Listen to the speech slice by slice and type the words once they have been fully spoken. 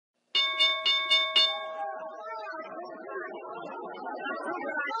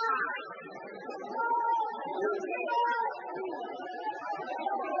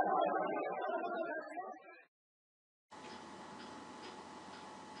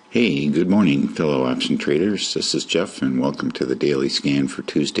Hey, good morning, fellow option traders. This is Jeff, and welcome to the daily scan for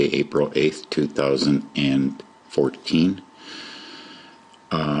Tuesday, April 8th, 2014.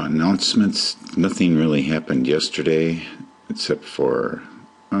 Announcements. Nothing really happened yesterday except for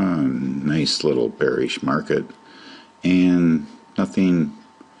a nice little bearish market, and nothing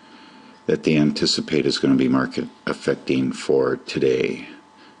that they anticipate is going to be market affecting for today.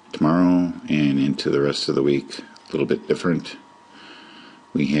 Tomorrow and into the rest of the week, a little bit different.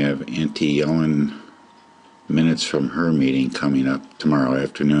 We have Auntie Yellen minutes from her meeting coming up tomorrow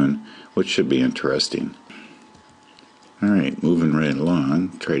afternoon, which should be interesting. Alright, moving right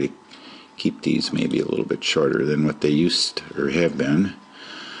along. Try to keep these maybe a little bit shorter than what they used or have been.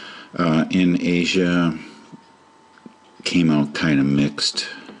 In Asia, came out kind of mixed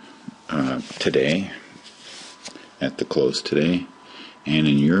today, at the close today. And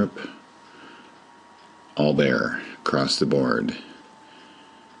in Europe, all bear across the board.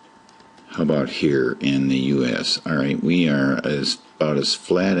 How about here in the U.S.? Alright, we are about as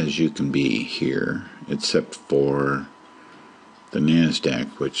flat as you can be here, except for the NASDAQ,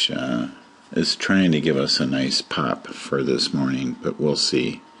 which is trying to give us a nice pop for this morning, but we'll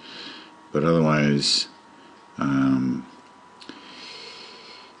see. But otherwise,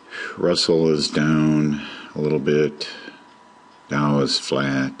 Russell is down a little bit, Dow is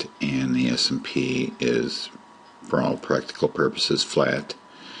flat, and the S&P is, for all practical purposes, flat.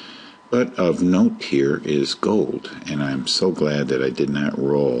 But of note here is gold, and I'm so glad that I did not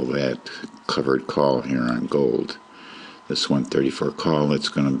roll that covered call here on gold. This 134 call that's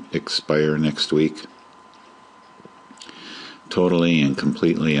going to expire next week. Totally and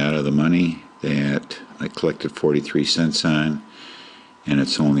completely out of the money that I collected 43 cents on, and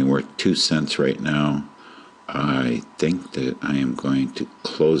it's only worth 2 cents right now. I think that I am going to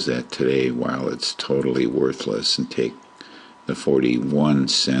close that today while it's totally worthless and take the 41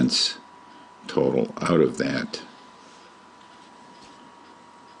 cents total out of that,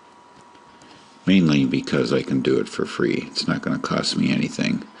 mainly because I can do it for free. It's not going to cost me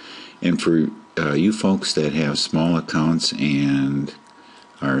anything. And for you folks that have small accounts and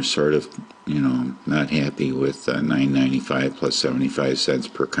are sort of, not happy with $9.95 plus 75 cents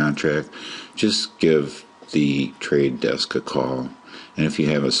per contract, just give the trade desk a call. And if you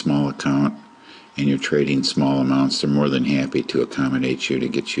have a small account and you're trading small amounts, they're more than happy to accommodate you to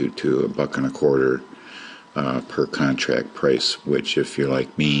get you to $1.25 per contract price, which if you're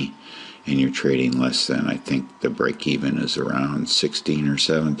like me and you're trading less than, I think the break even is around 16 or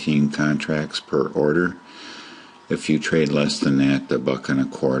 17 contracts per order. If you trade less than that, the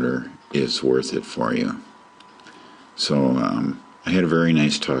 $1.25 is worth it for you. So I had a very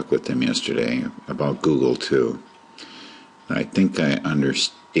nice talk with them yesterday about Google too. I think I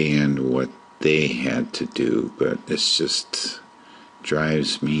understand what they had to do, but it's just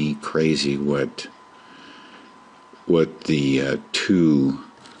drives me crazy what the two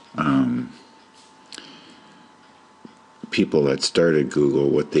people that started Google,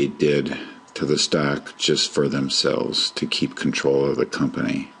 what they did to the stock just for themselves to keep control of the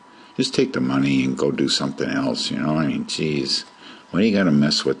company. Just take the money and go do something else, I mean, geez, why do you got to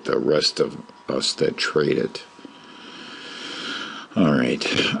mess with the rest of us that trade it? All right.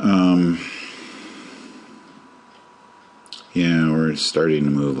 Yeah, we're starting to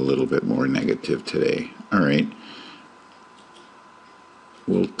move a little bit more negative today. All right.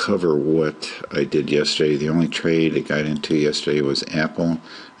 We'll cover what I did yesterday. The only trade I got into yesterday was Apple.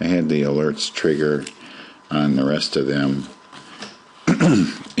 I had the alerts trigger on the rest of them,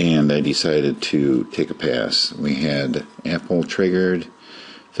 and I decided to take a pass. We had Apple triggered,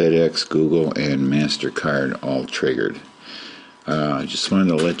 FedEx, Google, and MasterCard all triggered. I just wanted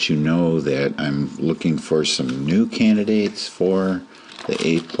to let you know that I'm looking for some new candidates for the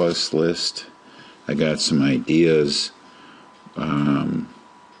A+ list. I got some ideas from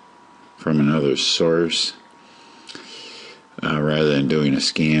another source rather than doing a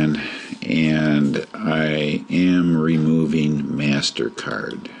scan, and I am removing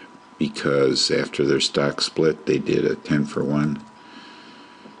MasterCard because after their stock split they did a 10 for 1.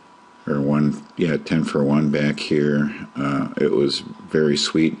 10 for 1 back here. It was very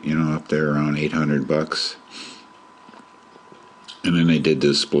sweet, up there around $800. And then they did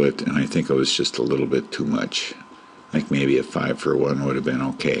this split, and I think it was just a little bit too much. Like maybe a 5 for 1 would have been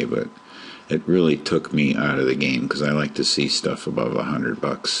okay, but it really took me out of the game because I like to see stuff above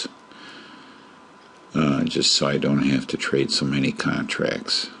 $100, just so I don't have to trade so many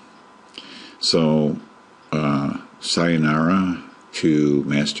contracts. So, sayonara to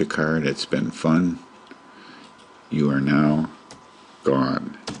MasterCard. It's been fun. You are now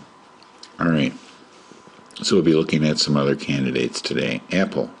gone. All right. So we'll be looking at some other candidates today.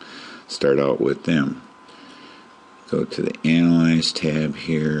 Apple, start out with them. Go to the Analyze tab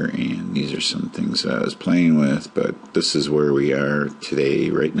here, and these are some things I was playing with, but this is where we are today,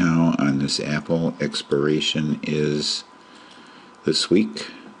 right now, on this Apple. Expiration is this week.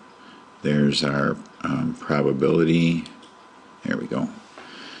 There's our probability. There we go.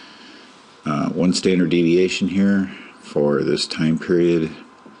 One standard deviation here for this time period.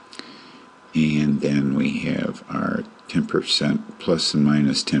 And then we have our 10% plus and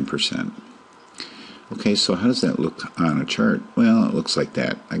minus 10%. Okay, so how does that look on a chart? Well, it looks like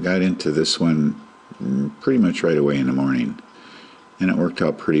that. I got into this one pretty much right away in the morning, and it worked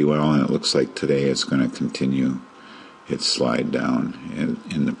out pretty well, and it looks like today it's going to continue its slide down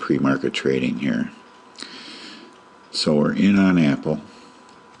in the pre-market trading here. So we're in on Apple.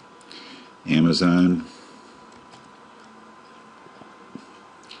 Amazon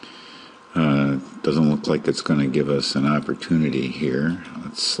doesn't look like it's going to give us an opportunity here.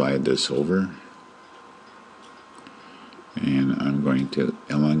 Let's slide this over. And I'm going to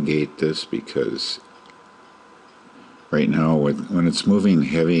elongate this because right now when it's moving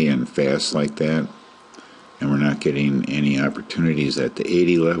heavy and fast like that and we're not getting any opportunities at the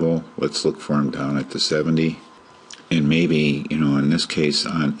 80 level, let's look for them down at the 70. And maybe, in this case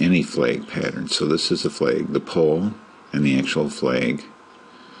on any flag pattern. So this is the flag, the pole and the actual flag.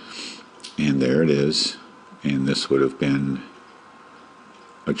 And there it is. And this would have been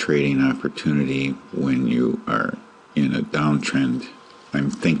a trading opportunity when you are in a downtrend. I'm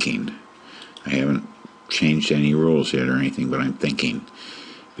thinking. I haven't changed any rules yet or anything, but I'm thinking.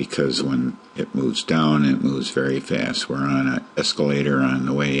 Because when it moves down, it moves very fast. We're on an escalator on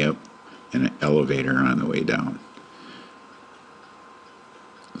the way up and an elevator on the way down.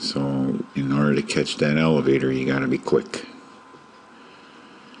 So in order to catch that elevator, you got to be quick.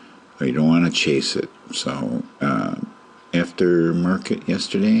 You don't want to chase it. So after market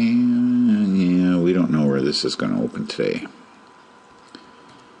yesterday, yeah, we don't know where this is going to open today.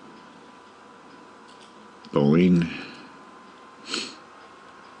 Boeing.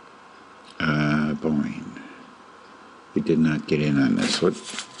 We did not get in on this. What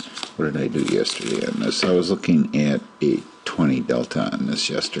did I do yesterday on this? I was looking at a 20 delta on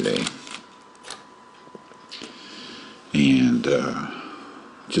this yesterday. And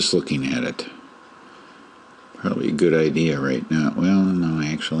just looking at it. Probably a good idea right now. Well, no,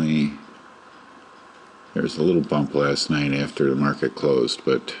 actually, there was a little bump last night after the market closed,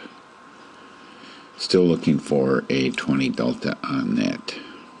 but still looking for a 20 delta on that.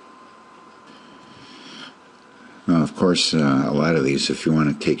 Now, of course, a lot of these, if you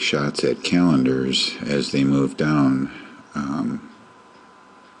want to take shots at calendars as they move down,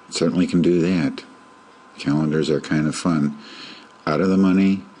 certainly can do that. Calendars are kind of fun. Out of the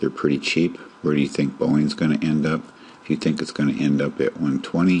money, they're pretty cheap. Where do you think Boeing's going to end up? If you think it's going to end up at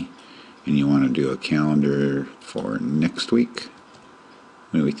 120 and you want to do a calendar for next week,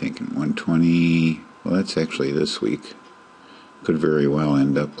 what are we thinking? 120, well, that's actually this week. Could very well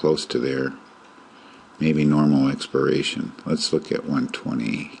end up close to there. Maybe normal expiration. Let's look at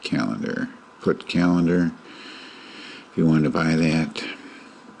 120 calendar. Put calendar, if you want to buy that.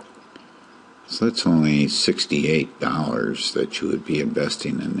 So that's only $68 that you would be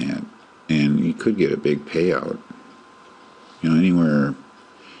investing in that. And you could get a big payout. Anywhere,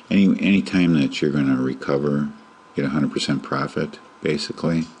 any time that you're going to recover, get 100% profit,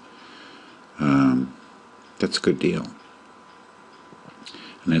 basically, that's a good deal.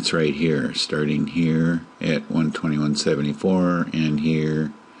 And that's right here, starting here at 121.74 and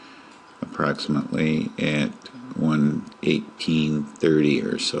here approximately at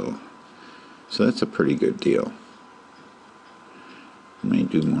 118.30 or so. So that's a pretty good deal. I may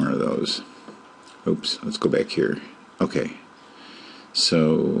do more of those. Oops, let's go back here. Okay,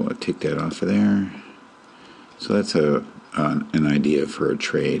 so I'll take that off of there. So that's an idea for a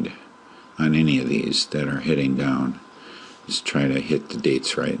trade on any of these that are heading down. Just try to hit the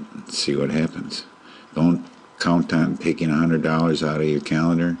dates right and see what happens. Don't count on taking $100 out of your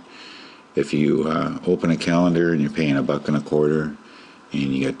calendar. If you open a calendar and you're paying $1.25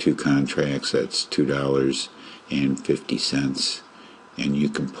 and you got two contracts, that's $2.50, and you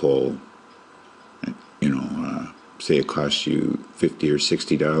can pull, say it costs you $50 or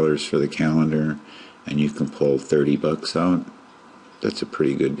 $60 for the calendar, and you can pull $30 out. That's a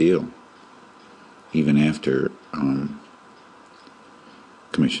pretty good deal, even after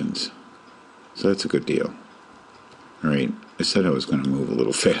commissions. So that's a good deal. All right, I said I was going to move a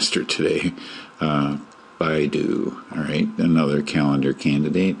little faster today. Baidu, all right, another calendar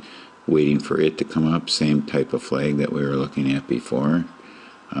candidate, waiting for it to come up, same type of flag that we were looking at before,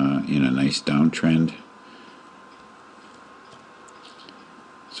 in a nice downtrend.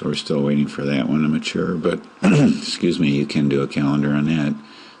 So we're still waiting for that one to mature, but excuse me, you can do a calendar on that.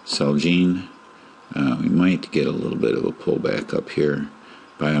 Celgene, we might get a little bit of a pullback up here.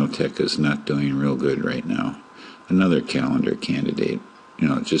 Biotech is not doing real good right now. Another calendar candidate. You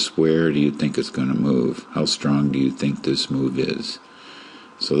know, just where do you think it's going to move? How strong do you think this move is?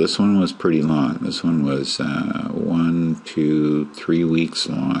 So this one was pretty long. This one was 1, 2, 3 weeks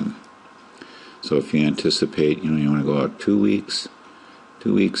long. So if you anticipate, you want to go out 2 weeks.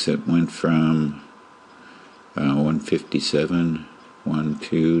 2 weeks, it went from 157,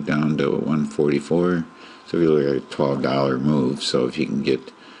 1.2 down to 144. So if you look at a $12 move, so if you can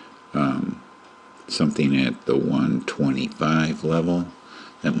get something at the 125 level,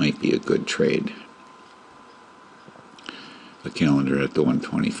 that might be a good trade. A calendar at the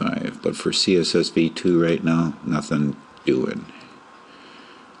 125. But for CSSV2 right now, nothing doing.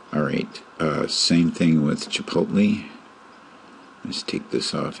 Alright, same thing with Chipotle. Let's take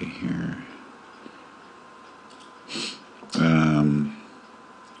this off of here.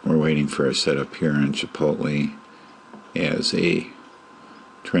 We're waiting for a setup here on Chipotle as a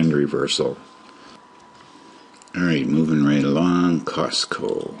trend reversal. Alright, moving right along,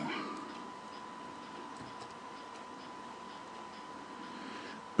 Costco.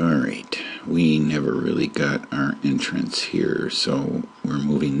 Alright, we never really got our entrance here, so we're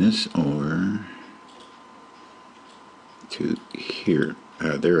moving this over to here.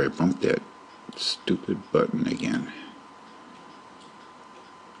 There, I bumped that stupid button again.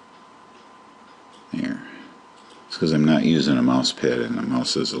 There. It's because I'm not using a mouse pad, and the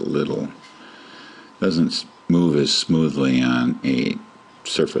mouse is doesn't move as smoothly on a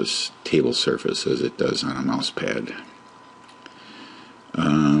table surface as it does on a mouse pad.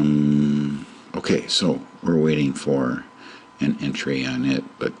 Okay, so we're waiting for an entry on it,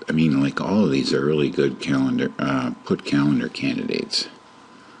 but I mean, like, all of these are really good calendar candidates.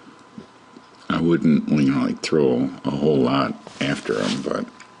 I wouldn't, throw a whole lot after them, but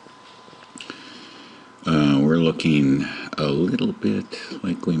we're looking a little bit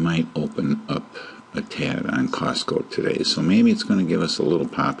like we might open up a tad on Costco today, so maybe it's going to give us a little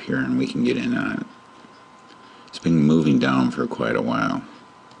pop here and we can get in on it. It's been moving down for quite a while.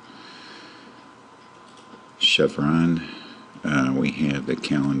 Chevron, we have the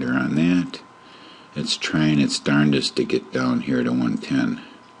calendar on that. It's trying its darndest to get down here to 110.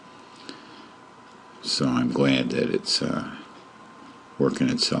 So I'm glad that it's working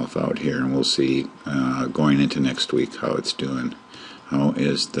itself out here, and we'll see going into next week how it's doing. How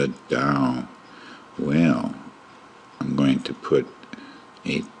is the Dow? Well, I'm going to put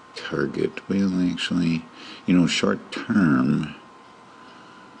a target. Well, actually, short term,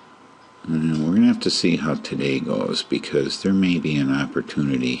 we're going to have to see how today goes, because there may be an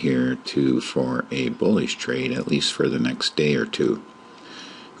opportunity here for a bullish trade, at least for the next day or two.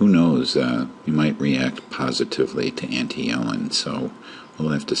 Who knows? We might react positively to anti-Yellen, so we'll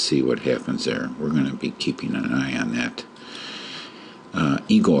have to see what happens there. We're going to be keeping an eye on that.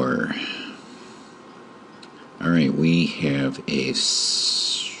 Igor. All right, we have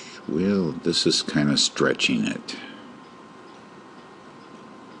well, this is kind of stretching it.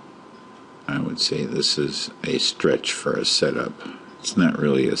 I would say this is a stretch for a setup. It's not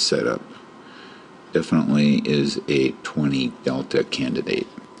really a setup. Definitely is a 20 delta candidate.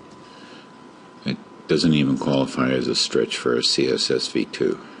 It doesn't even qualify as a stretch for a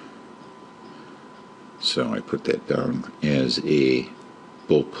CSSV2. So I put that down as a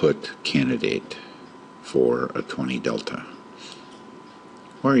bull put candidate for a 20 delta.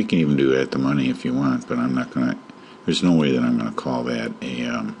 Or you can even do it at the money if you want, but I'm not going to, there's no way that I'm going to call that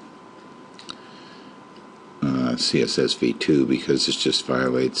a CSSV2, because it just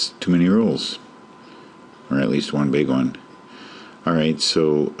violates too many rules, or at least one big one. Alright,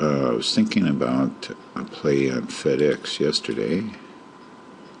 so I was thinking about a play on FedEx yesterday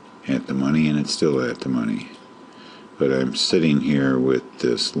at the money, and it's still at the money. But I'm sitting here with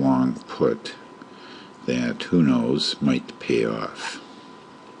this long put that, who knows, might pay off.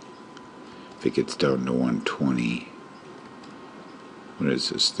 If it gets down to 120, what is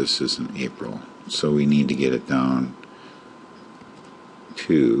this? This is in April. So we need to get it down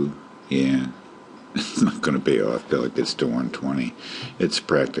to, it's not going to pay off till it gets to 120. It's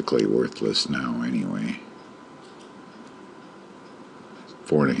practically worthless now anyway.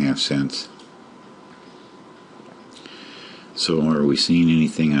 4.5 cents. So are we seeing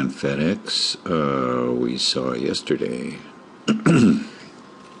anything on FedEx? We saw yesterday.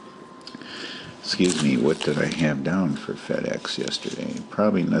 Excuse me, what did I have down for FedEx yesterday?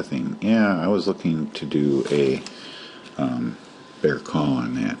 Probably nothing. Yeah, I was looking to do a bear call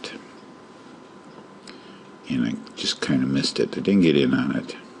on that. and I just kind of missed it. I didn't get in on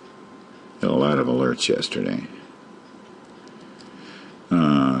it. Had a lot of alerts yesterday.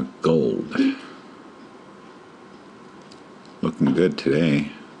 Gold. Looking good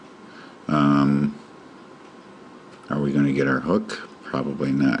today. Are we going to get our hook?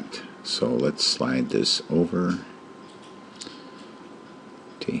 Probably not. So let's slide this over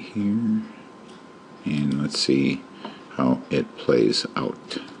to here. And let's see how it plays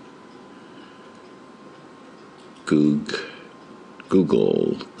out. Google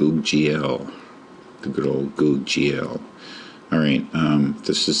GL, the good old Goog GL. All right,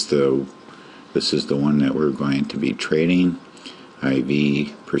 this is the one that we're going to be trading.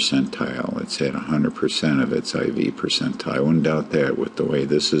 IV percentile. It's at 100% of its IV percentile. I wouldn't doubt that with the way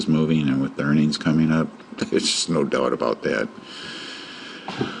this is moving and with the earnings coming up. There's just no doubt about that.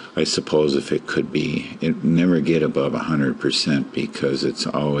 I suppose if it could be, it never get above 100% because it's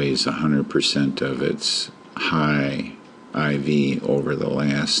always 100% of its high IV over the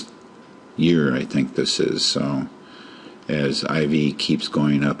last year, I think this is. So as IV keeps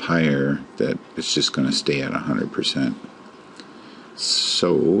going up higher, that it's just going to stay at 100%.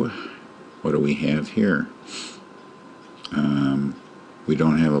 So what do we have here? We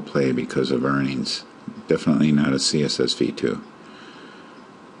don't have a play because of earnings. Definitely not a CSSV2.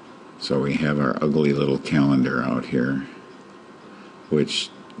 So we have our ugly little calendar out here,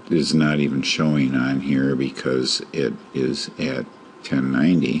 which is not even showing on here because it is at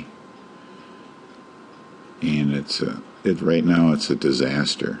 1090, and right now it's a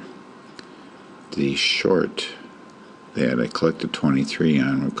disaster. The short that I collected 23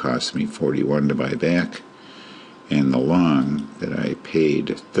 on would cost me 41 to buy back, and the long that I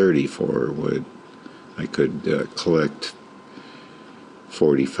paid 30 for I could collect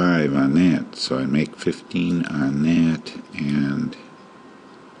 45 on that, so I make 15 on that and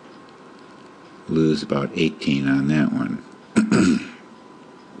lose about 18 on that one.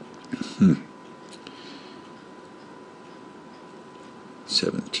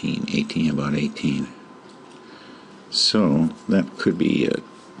 17, 18, about 18. So that could be a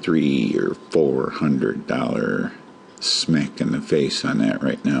 $300 or $400 smack in the face on that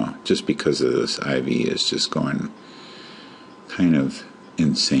right now, just because of this IV is just going kind of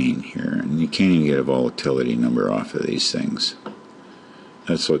insane here, and you can't even get a volatility number off of these things.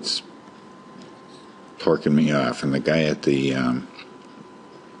 That's what's torquing me off. And the guy at the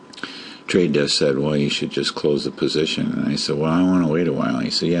trade desk said, well, you should just close the position. And I said, well, I want to wait a while. And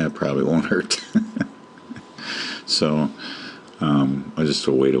he said, yeah, it probably won't hurt. So I'll just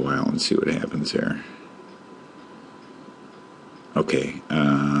wait a while and see what happens there. Okay,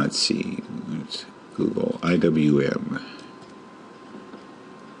 let's see. Let's Google IWM.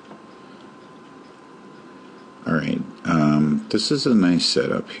 All right, this is a nice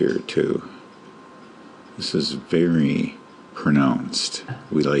setup here too. This is very pronounced.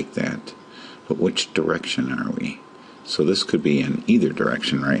 We like that. But which direction are we? So this could be in either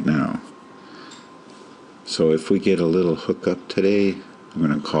direction right now. So if we get a little hookup today, I'm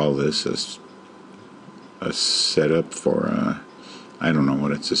going to call this a setup for I don't know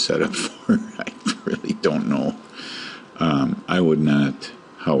what it's a setup for. I really don't know. I would not,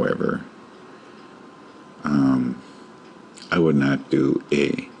 however, I would not do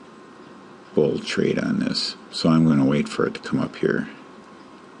a bull trade on this. So I'm going to wait for it to come up here.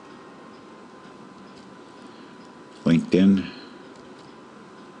 LinkedIn.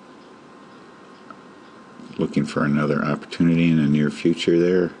 Looking for another opportunity in the near future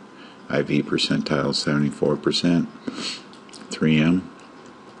there. IV percentile 74%. 3M.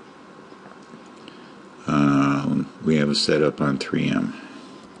 We have a setup on 3M.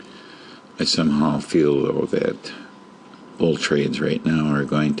 I somehow feel though that bull trades right now are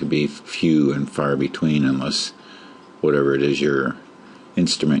going to be few and far between unless whatever it is your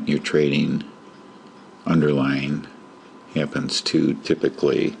instrument you're trading underlying happens to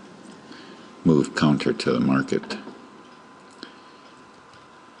typically move counter to the market.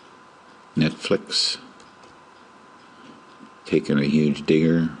 Netflix taking a huge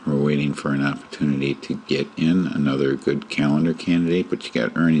digger. We're waiting for an opportunity to get in another good calendar candidate, but you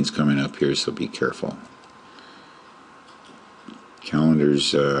got earnings coming up here, so be careful.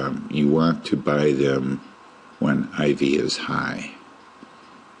 Calendars, you want to buy them when IV is high.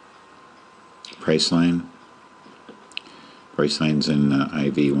 Priceline. Priceline's in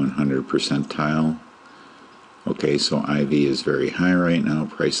IV 100 percentile. Okay, so IV is very high right now.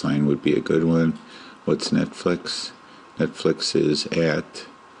 Priceline would be a good one. What's Netflix? Netflix is at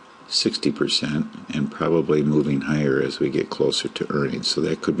 60% and probably moving higher as we get closer to earnings. So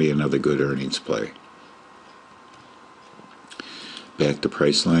that could be another good earnings play. Back to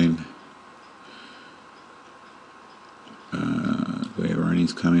Priceline. Do we have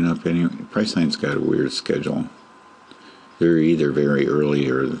earnings coming up anyway? Priceline's got a weird schedule. They're either very early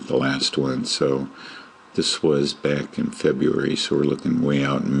or the last one, so this was back in February, so we're looking way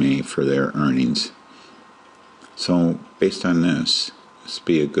out in May for their earnings. So based on this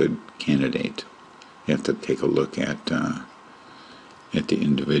be a good candidate. You have to take a look at the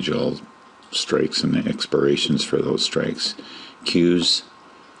individual strikes and the expirations for those strikes. Qs,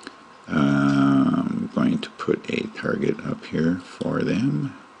 I'm going to put a target up here for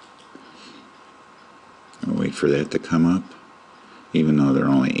them. I'll wait for that to come up, even though they're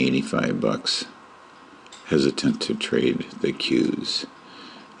only 85 bucks. Hesitant to trade the Qs.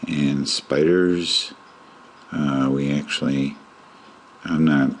 And spiders, I'm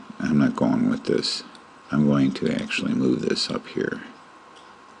not going with this. I'm going to actually move this up here.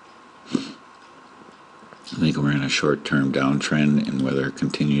 I think we're in a short-term downtrend, and whether it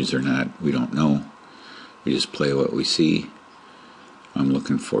continues or not, we don't know. We just play what we see. I'm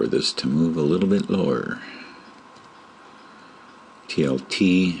looking for this to move a little bit lower.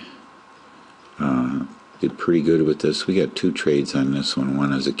 TLT did pretty good with this. We got two trades on this one.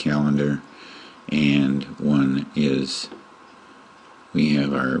 One is a calendar, and one is we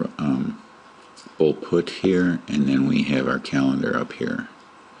have our bull put here, and then we have our calendar up here.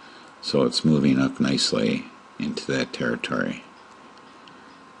 So it's moving up nicely into that territory.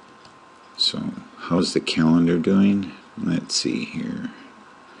 So how's the calendar doing? Let's see here.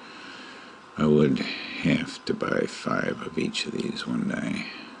 I would have to buy 5 of each of these one day.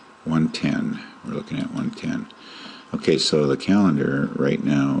 110. We're looking at 110. Okay, so the calendar right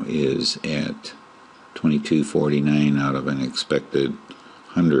now is at 22.49 out of an expected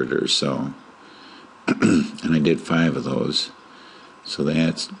 100 or so. And I did 5 of those. So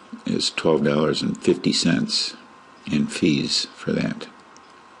that is $12.50 in fees for that.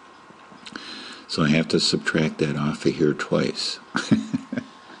 So I have to subtract that off of here twice.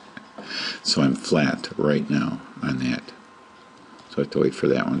 So I'm flat right now on that. So I have to wait for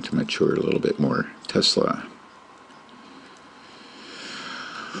that one to mature a little bit more. Tesla.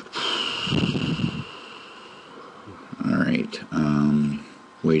 Alright,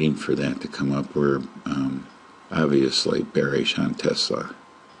 waiting for that to come up. We're obviously bearish on Tesla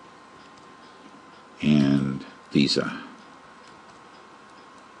and Visa.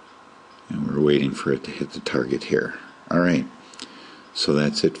 And we're waiting for it to hit the target here. Alright, so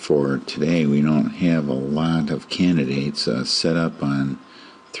that's it for today. We don't have a lot of candidates. Set up on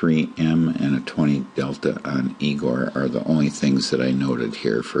 3M and a 20 Delta on Igor are the only things that I noted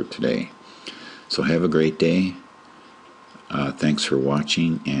here for today. So have a great day. Thanks for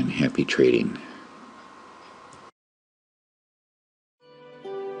watching and happy trading.